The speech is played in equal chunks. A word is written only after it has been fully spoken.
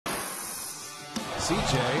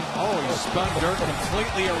CJ, he spun Dirk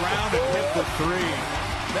completely around and hit for three.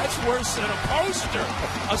 That's worse than a poster,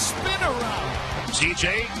 a spin around.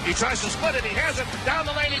 CJ, he tries to split it, he has it, down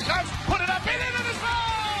the lane he comes, put it up, and in it is goal!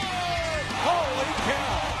 Holy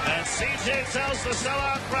cow! And CJ tells the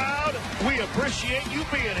sellout crowd, we appreciate you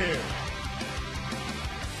being here.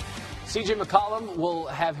 C.J. McCollum will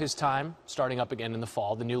have his time starting up again in the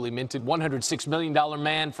fall. The newly minted $106 million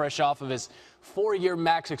man, fresh off of his 4-year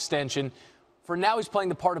max extension. For now, he's playing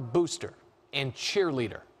the part of booster and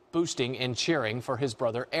cheerleader, boosting and cheering for his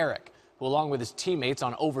brother Errick, who, along with his teammates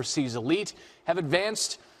on Overseas Elite, have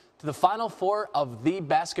advanced to the Final Four of the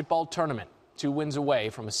basketball tournament, 2 wins away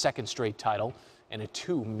from a second straight title and a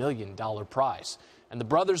 $2 million prize. And the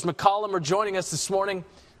brothers McCollum are joining us this morning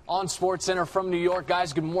on SportCenter from New York.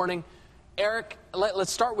 Guys, good morning. Errick,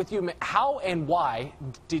 let's start with you. How and why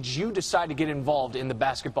did you decide to get involved in the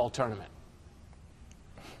basketball tournament?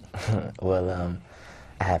 Well,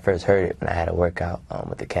 I had first heard it when I had a workout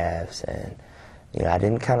with the Cavs, and I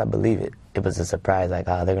didn't kind of believe it. It was a surprise, like,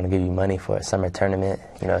 oh, they're going to give you money for a summer tournament.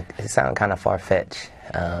 It sounded kind of far-fetched.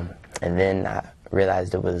 And then I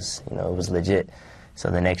realized it was, it was legit. So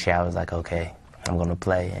the next year I was like, okay, I'm going to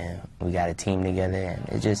play, and we got a team together, and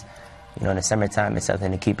it just, in the summertime, it's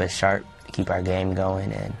something to keep us sharp, to keep our game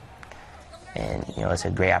going, and it's a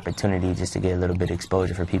great opportunity just to get a little bit of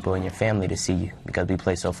exposure for people in your family to see you, because we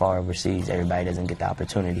play so far overseas, everybody doesn't get the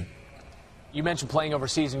opportunity. You mentioned playing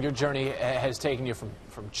overseas, and your journey has taken you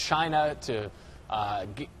from China to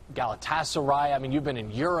Galatasaray. I mean, you've been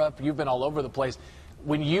in Europe, you've been all over the place.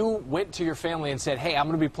 When you went to your family and said, hey, I'm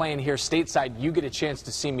going to be playing here stateside, you get a chance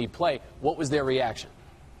to see me play, what was their reaction?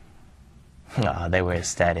 They were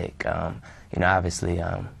ecstatic. Obviously,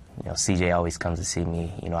 CJ always comes to see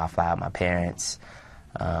me. I fly out my parents,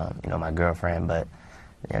 my girlfriend, but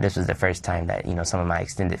this was the first time that, some of my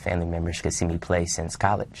extended family members could see me play since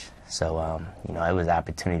college. So, it was an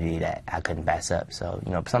opportunity that I couldn't pass up. So,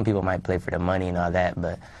 some people might play for the money and all that,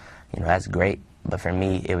 but, that's great. But for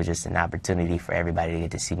me, it was just an opportunity for everybody to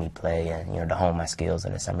get to see me play and, to hone my skills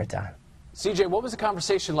in the summertime. CJ, what was the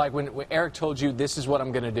conversation like when Errick told you, this is what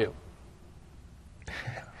I'm going to do?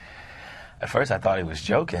 At first, I thought he was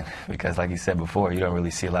joking because, like you said before, you don't really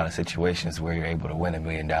see a lot of situations where you're able to win $1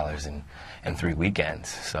 million in 3 weekends.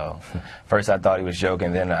 So first I thought he was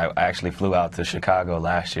joking. Then I actually flew out to Chicago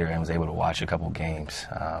last year and was able to watch a couple games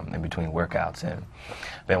in between workouts, and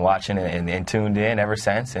been watching and tuned in ever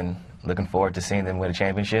since, and looking forward to seeing them win a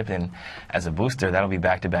championship. And as a booster, that'll be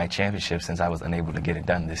back-to-back championships since I was unable to get it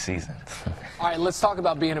done this season. All right, let's talk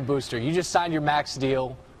about being a booster. You just signed your max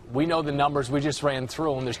deal. We know the numbers. We just ran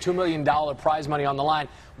through them. There's $2 million prize money on the line.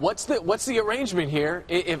 What's the arrangement here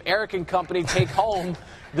if Errick and company take home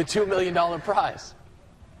the $2 million prize?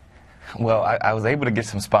 Well, I was able to get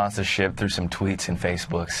some sponsorship through some tweets and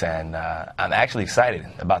Facebooks, and I'm actually excited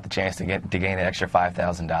about the chance to gain an extra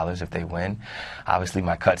 $5,000 if they win. Obviously,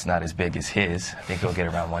 my cut's not as big as his. I think he'll get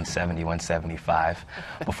around $170, $175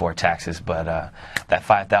 before taxes, but that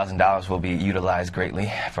 $5,000 will be utilized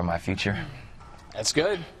greatly for my future. That's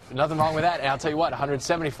good. Nothing wrong with that. And I'll tell you what,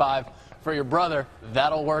 $175 for your brother,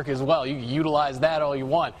 that'll work as well. You can utilize that all you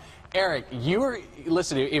want. Errick,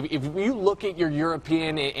 listen, if you look at your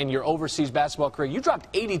European and your overseas basketball career, you dropped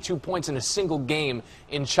 82 points in a single game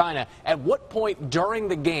in China. At what point during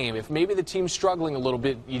the game, if maybe the team's struggling a little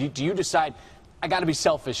bit, do you decide, I got to be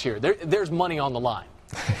selfish here? There's money on the line.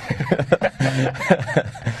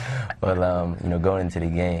 Well, going into the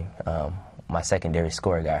game, my secondary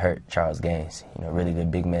scorer got hurt, Charles Gaines. Really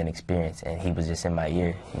good big man experience, and he was just in my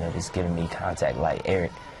ear, just giving me contact like,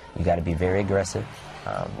 Errick, you got to be very aggressive.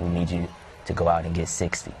 We need you to go out and get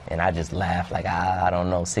 60. And I just laughed like, I don't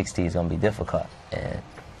know, 60 is going to be difficult. And,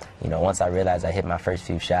 once I realized I hit my first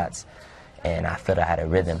few shots and I felt I had a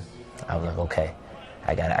rhythm, I was like, okay,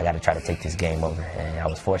 I got to try to take this game over. And I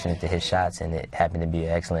was fortunate to hit shots, and it happened to be an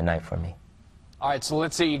excellent night for me. All right, so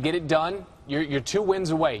let's say you get it done. You're 2 wins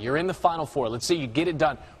away. You're in the Final Four. Let's say you get it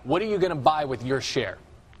done. What are you going to buy with your share?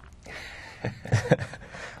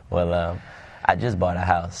 Well, I just bought a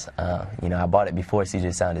house. I bought it before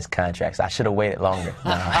CJ signed his contract, so I should have waited longer.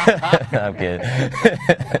 No, I'm kidding.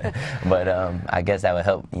 But I guess that would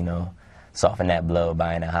help, soften that blow,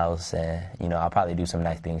 buying a house. And, I'll probably do some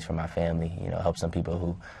nice things for my family, help some people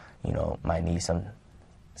who, might need some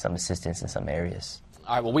assistance in some areas.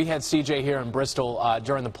 All right, well, we had CJ here in Bristol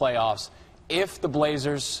during the playoffs. If the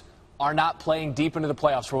Blazers are not playing deep into the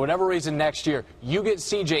playoffs for whatever reason next year, you get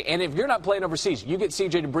CJ. And if you're not playing overseas, you get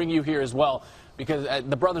CJ to bring you here as well, because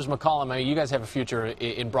the brothers McCollum, I mean, you guys have a future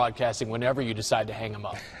in broadcasting whenever you decide to hang them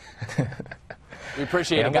up. We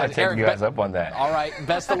appreciate it, guys. I'm going to take you guys up on that. All right,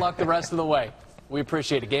 best of luck the rest of the way. We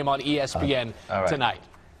appreciate it. Game on ESPN All right. tonight.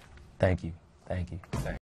 Thank you. Thank you.